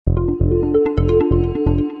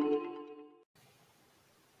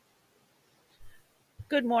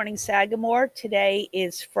Good morning, Sagamore. Today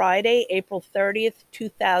is Friday, April 30th,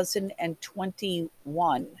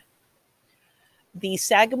 2021. The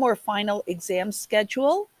Sagamore final exam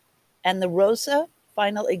schedule and the Rosa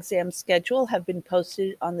final exam schedule have been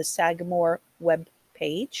posted on the Sagamore web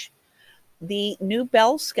page. The new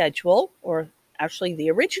Bell schedule, or actually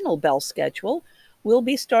the original Bell schedule, will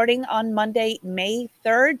be starting on Monday, May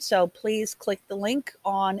 3rd. So please click the link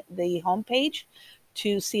on the homepage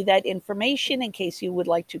to see that information in case you would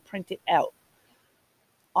like to print it out.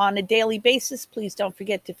 On a daily basis, please don't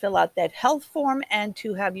forget to fill out that health form and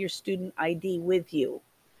to have your student ID with you.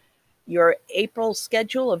 Your April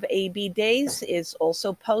schedule of AB days is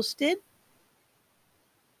also posted.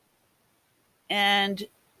 And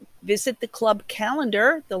visit the club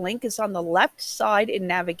calendar. The link is on the left side in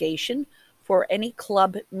navigation for any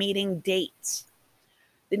club meeting dates.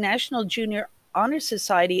 The National Junior Honor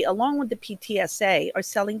Society, along with the PTSA, are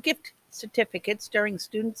selling gift certificates during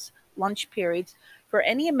students' lunch periods for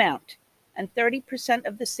any amount, and 30%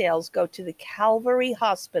 of the sales go to the Calvary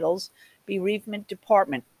Hospital's bereavement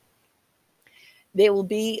department. They will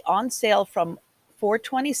be on sale from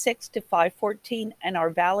 4/26 to 5/14 and are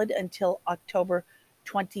valid until October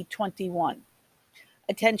 2021.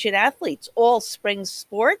 Attention athletes, all spring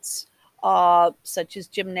sports, such as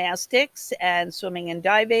gymnastics and swimming and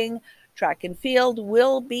diving, track and field,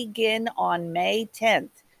 will begin on May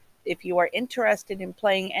 10th. If you are interested in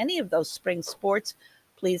playing any of those spring sports,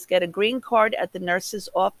 please get a green card at the nurse's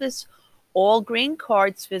office. All green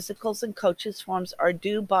cards, physicals, and coaches' forms are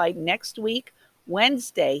due by next week,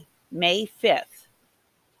 Wednesday, May 5th.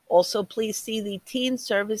 Also, please see the Teen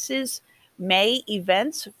Services May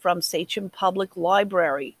events from Sachem Public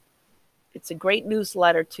Library. It's a great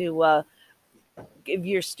newsletter to give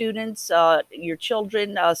your students, your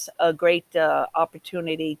children, a great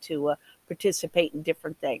opportunity to participate in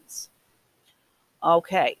different things.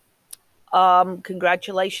 Okay.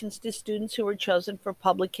 Congratulations to students who were chosen for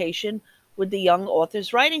publication with the Young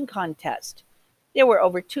Authors Writing Contest. There were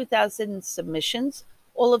over 2,000 submissions.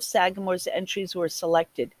 All of Sagamore's entries were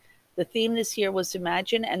selected. The theme this year was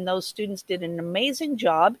Imagine, and those students did an amazing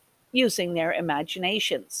job using their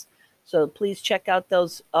imaginations. So please check out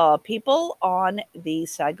those people on the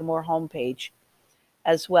Sagamore homepage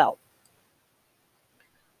as well.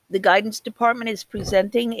 The guidance department is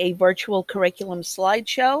presenting a virtual curriculum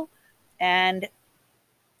slideshow, and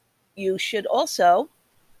you should also,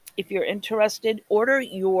 if you're interested, order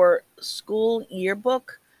your school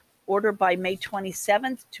yearbook. Order by May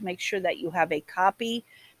 27th to make sure that you have a copy.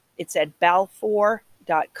 It's at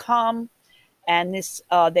balfour.com, and this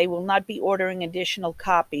they will not be ordering additional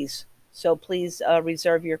copies, so please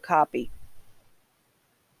reserve your copy.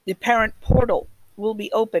 The parent portal will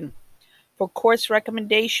be open for course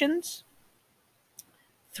recommendations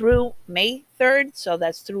through May 3rd, so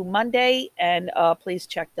that's through Monday, and please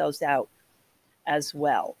check those out as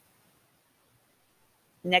well.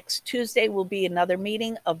 Next Tuesday will be another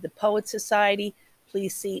meeting of the Poet Society.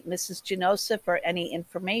 Please see Mrs. Genosa for any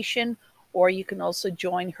information, or you can also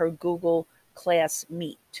join her Google Class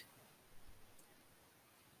Meet.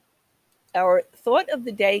 Our thought of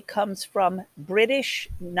the day comes from British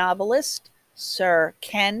novelist Sir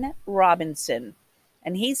Ken Robinson,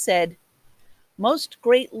 and he said, "Most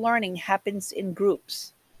great learning happens in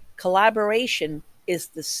groups. Collaboration is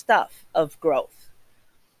the stuff of growth."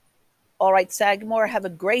 All right, Sagamore, have a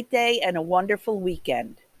great day and a wonderful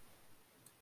weekend.